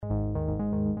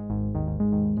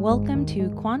Welcome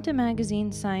to Quantum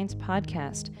Magazine Science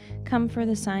Podcast. Come for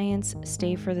the science,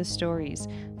 stay for the stories.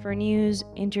 For news,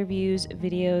 interviews,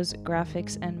 videos,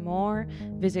 graphics, and more,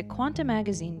 visit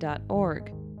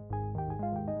quantummagazine.org.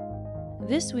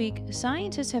 This week,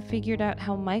 scientists have figured out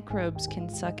how microbes can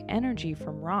suck energy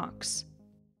from rocks.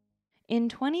 In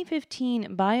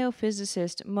 2015,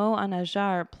 biophysicist Mo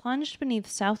Anahjar plunged beneath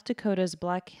South Dakota's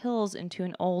Black Hills into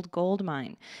an old gold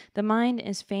mine. The mine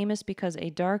is famous because a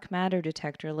dark matter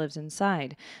detector lives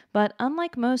inside. But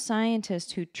unlike most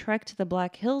scientists who trek to the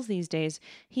Black Hills these days,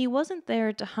 he wasn't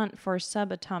there to hunt for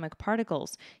subatomic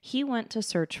particles. He went to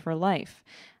search for life.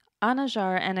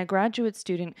 Anahjar and a graduate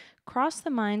student crossed the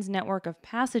mine's network of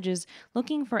passages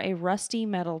looking for a rusty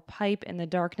metal pipe in the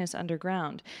darkness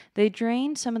underground. They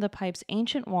drained some of the pipe's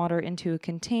ancient water into a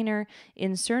container,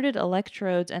 inserted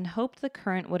electrodes, and hoped the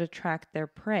current would attract their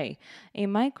prey, a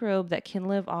microbe that can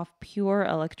live off pure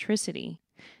electricity.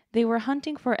 They were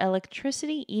hunting for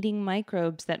electricity-eating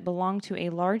microbes that belong to a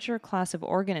larger class of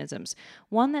organisms,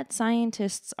 one that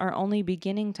scientists are only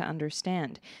beginning to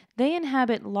understand. They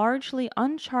inhabit largely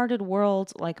uncharted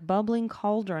worlds like bubbling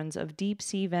cauldrons of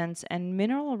deep-sea vents and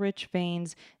mineral-rich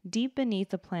veins deep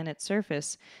beneath the planet's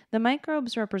surface. The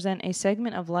microbes represent a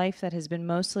segment of life that has been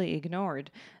mostly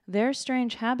ignored. Their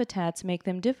strange habitats make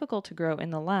them difficult to grow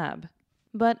in the lab.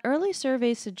 But early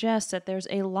surveys suggest that there's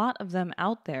a lot of them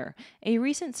out there. A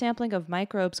recent sampling of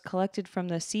microbes collected from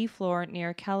the seafloor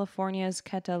near California's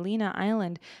Catalina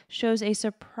Island shows a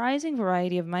surprising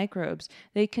variety of microbes.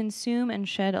 They consume and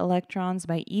shed electrons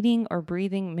by eating or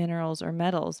breathing minerals or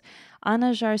metals.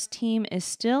 Anahjar's team is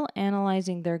still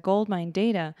analyzing their gold mine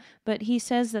data, but he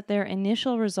says that their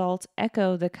initial results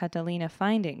echo the Catalina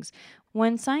findings.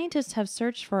 When scientists have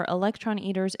searched for electron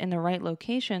eaters in the right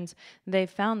locations, they've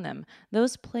found them.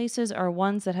 Those places are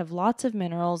ones that have lots of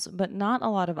minerals, but not a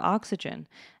lot of oxygen.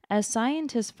 As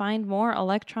scientists find more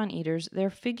electron eaters, they're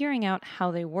figuring out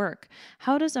how they work.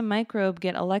 How does a microbe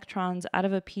get electrons out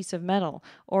of a piece of metal,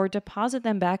 or deposit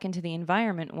them back into the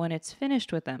environment when it's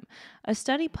finished with them? A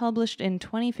study published in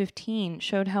 2015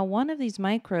 showed how one of these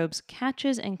microbes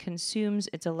catches and consumes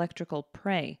its electrical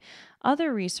prey.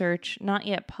 Other research, not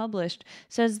yet published,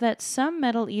 says that some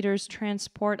metal eaters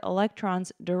transport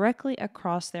electrons directly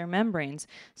across their membranes,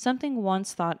 something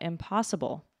once thought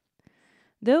impossible.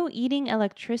 Though eating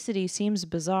electricity seems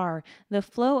bizarre, the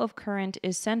flow of current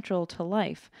is central to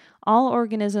life. All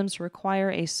organisms require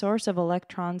a source of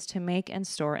electrons to make and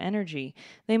store energy.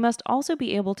 They must also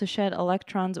be able to shed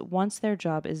electrons once their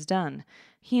job is done.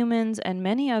 Humans and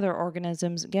many other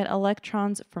organisms get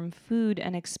electrons from food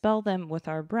and expel them with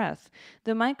our breath.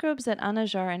 The microbes that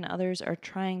Anahjar and others are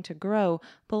trying to grow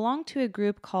belong to a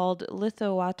group called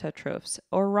lithoautotrophs,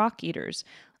 or rock eaters.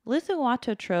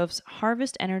 Lithoautotrophs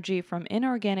harvest energy from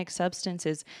inorganic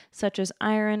substances such as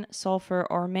iron, sulfur,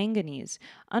 or manganese.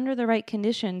 Under the right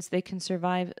conditions, they can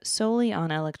survive solely on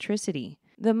electricity.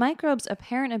 The microbe's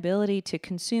apparent ability to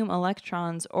consume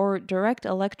electrons or direct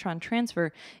electron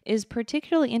transfer is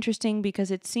particularly interesting because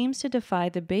it seems to defy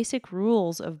the basic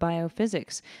rules of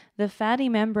biophysics. The fatty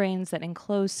membranes that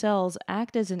enclose cells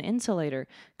act as an insulator,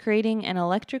 creating an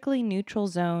electrically neutral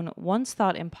zone once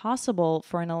thought impossible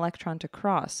for an electron to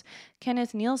cross.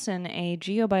 Kenneth Nielsen, a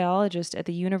geobiologist at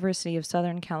the University of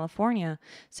Southern California,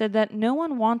 said that no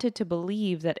one wanted to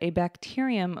believe that a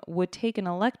bacterium would take an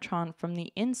electron from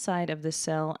the inside of the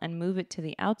cell and move it to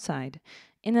the outside.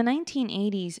 In the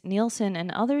 1980s, Nielsen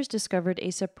and others discovered a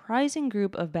surprising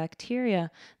group of bacteria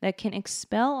that can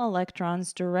expel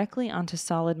electrons directly onto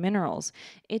solid minerals.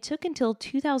 It took until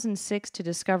 2006 to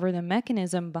discover the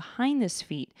mechanism behind this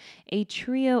feat. A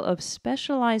trio of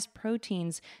specialized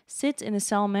proteins sits in the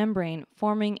cell membrane,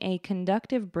 forming a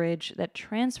conductive bridge that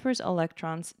transfers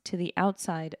electrons to the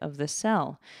outside of the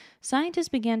cell. Scientists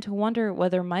began to wonder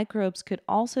whether microbes could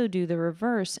also do the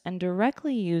reverse and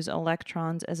directly use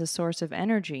electrons as a source of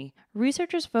energy.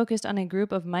 Researchers focused on a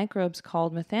group of microbes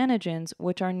called methanogens,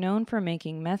 which are known for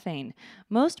making methane.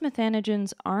 Most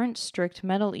methanogens aren't strict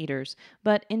metal eaters,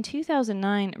 but in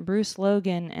 2009, Bruce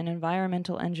Logan, an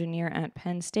environmental engineer at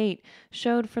Penn State,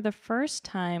 showed for the first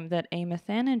time that a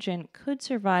methanogen could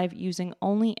survive using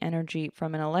only energy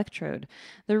from an electrode.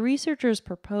 The researchers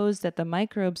proposed that the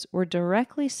microbes were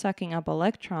directly sucking up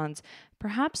electrons,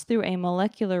 perhaps through a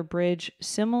molecular bridge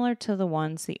similar to the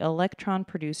ones the electron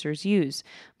producers use,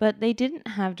 but they didn't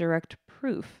have direct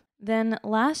proof. Then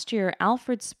last year,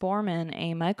 Alfred Sporman,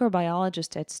 a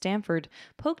microbiologist at Stanford,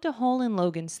 poked a hole in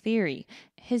Logan's theory.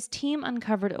 His team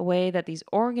uncovered a way that these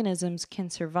organisms can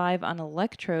survive on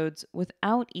electrodes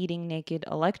without eating naked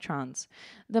electrons.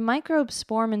 The microbe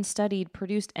Sporman studied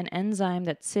produced an enzyme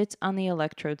that sits on the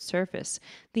electrode surface.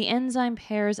 The enzyme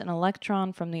pairs an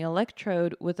electron from the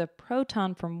electrode with a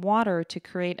proton from water to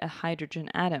create a hydrogen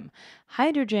atom.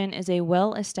 Hydrogen is a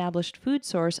well established food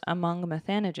source among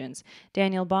methanogens.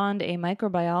 Daniel Bond, a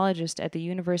microbiologist at the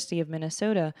University of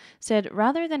Minnesota, said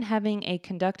rather than having a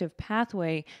conductive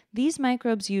pathway, these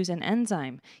microbes use an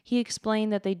enzyme. He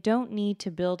explained that they don't need to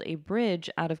build a bridge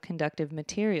out of conductive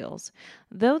materials.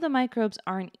 Though the microbes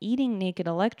aren't eating naked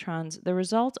electrons, the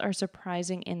results are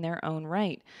surprising in their own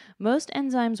right. Most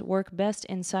enzymes work best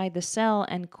inside the cell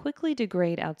and quickly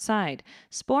degrade outside.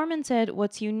 Sporman said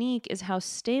what's unique is how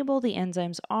stable the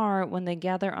enzymes are when they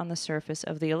gather on the surface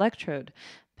of the electrode.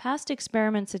 Past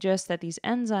experiments suggest that these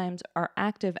enzymes are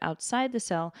active outside the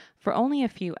cell for only a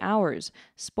few hours.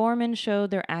 Sporman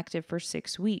showed they're active for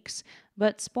 6 weeks.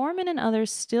 But Sporman and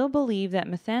others still believe that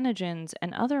methanogens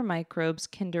and other microbes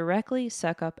can directly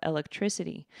suck up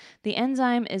electricity. The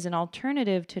enzyme is an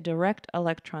alternative to direct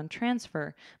electron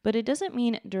transfer, but it doesn't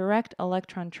mean direct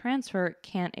electron transfer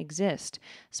can't exist.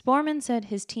 Sporman said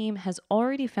his team has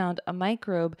already found a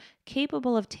microbe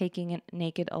capable of taking in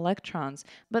naked electrons,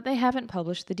 but they haven't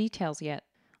published the details yet.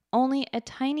 Only a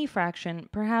tiny fraction,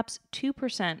 perhaps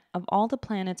 2%, of all the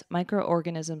planet's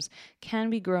microorganisms can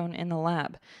be grown in the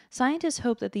lab. Scientists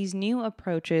hope that these new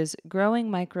approaches,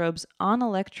 growing microbes on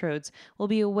electrodes, will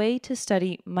be a way to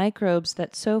study microbes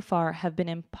that so far have been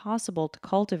impossible to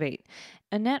cultivate.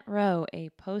 Annette Rowe, a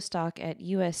postdoc at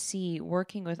USC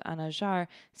working with Anajar,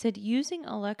 said using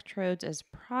electrodes as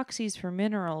proxies for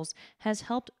minerals has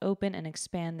helped open and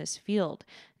expand this field.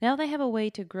 Now they have a way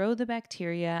to grow the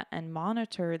bacteria and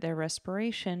monitor their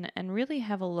respiration and really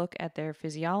have a look at their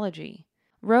physiology.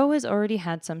 Rowe has already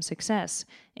had some success.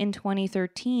 In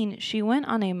 2013, she went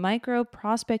on a micro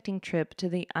prospecting trip to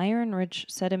the iron-rich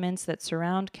sediments that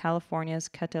surround California's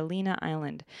Catalina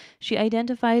Island. She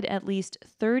identified at least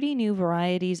 30 new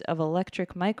varieties of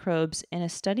electric microbes in a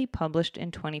study published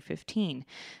in 2015.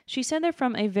 She said they're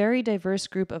from a very diverse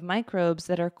group of microbes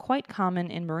that are quite common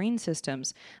in marine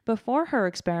systems. Before her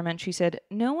experiment, she said,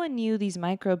 no one knew these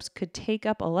microbes could take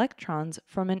up electrons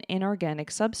from an inorganic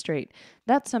substrate.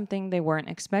 That's something they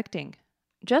weren't expecting.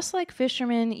 Just like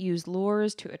fishermen use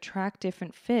lures to attract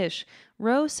different fish,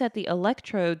 Rowe set the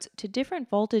electrodes to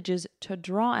different voltages to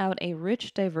draw out a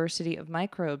rich diversity of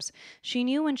microbes. She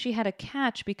knew when she had a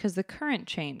catch because the current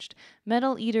changed.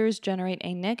 Metal eaters generate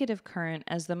a negative current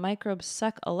as the microbes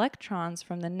suck electrons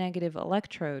from the negative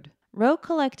electrode. Rowe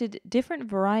collected different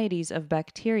varieties of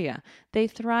bacteria. They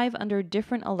thrive under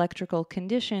different electrical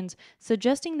conditions,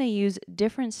 suggesting they use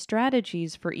different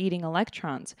strategies for eating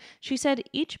electrons. She said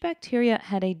each bacteria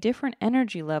had a different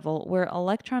energy level where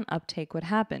electron uptake would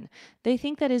happen. They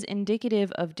think that is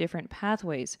indicative of different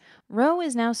pathways. Rowe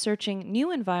is now searching new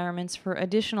environments for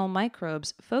additional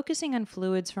microbes, focusing on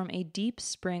fluids from a deep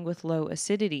spring with low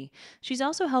acidity. She's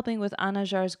also helping with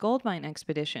Anajar's gold mine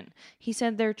expedition. He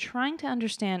said they're trying to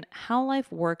understand how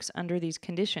life works under these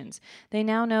conditions. They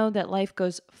now know that life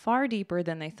goes far deeper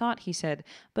than they thought, he said,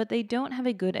 but they don't have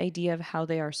a good idea of how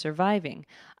they are surviving.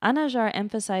 Anajar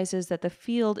emphasizes that the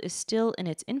field is still in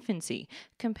its infancy,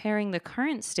 comparing the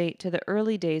current state to the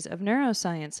early days of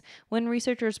neuroscience, when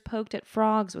researchers poked at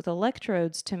frogs with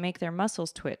electrodes to make their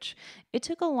muscles twitch. It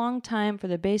took a long time for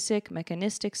the basic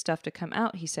mechanistic stuff to come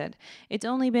out, he said. It's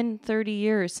only been 30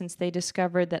 years since they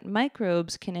discovered that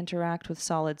microbes can interact with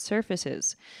solid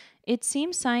surfaces. It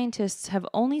seems scientists have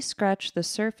only scratched the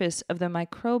surface of the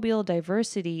microbial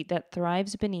diversity that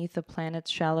thrives beneath the planet's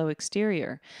shallow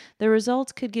exterior. The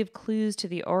results could give clues to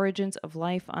the origins of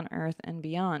life on Earth and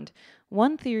beyond.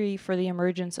 One theory for the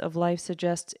emergence of life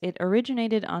suggests it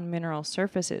originated on mineral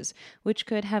surfaces, which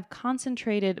could have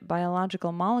concentrated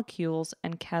biological molecules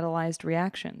and catalyzed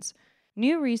reactions.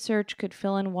 New research could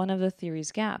fill in one of the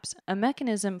theory's gaps, a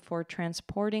mechanism for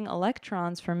transporting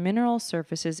electrons from mineral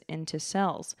surfaces into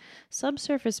cells.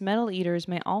 Subsurface metal eaters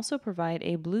may also provide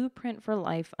a blueprint for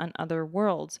life on other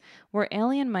worlds, where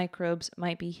alien microbes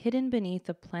might be hidden beneath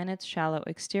the planet's shallow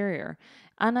exterior.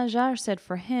 Anajar said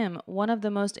for him, one of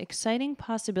the most exciting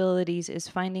possibilities is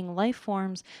finding life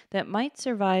forms that might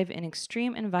survive in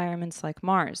extreme environments like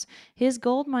Mars. His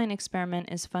gold mine experiment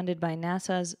is funded by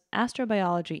NASA's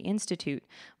Astrobiology Institute.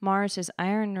 Mars is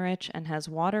iron-rich and has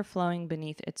water flowing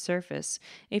beneath its surface.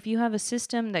 If you have a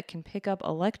system that can pick up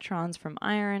electrons from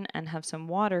iron and have some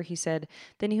water, he said,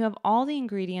 then you have all the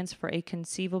ingredients for a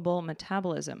conceivable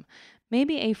metabolism.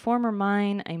 Maybe a former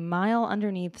mine a mile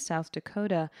underneath South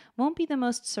Dakota won't be the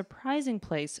most surprising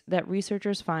place that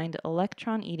researchers find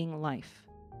electron-eating life.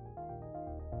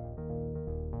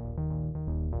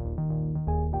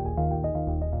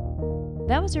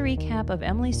 That was a recap of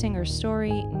Emily Singer's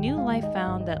story, New Life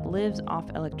Found That Lives Off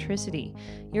Electricity.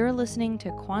 You're listening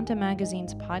to Quanta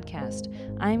Magazine's podcast.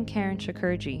 I'm Karen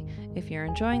Shakurji. If you're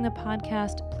enjoying the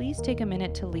podcast, please take a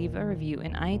minute to leave a review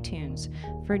in iTunes.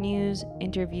 For news,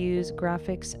 interviews,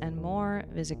 graphics, and more,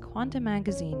 visit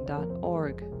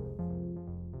quantamagazine.org.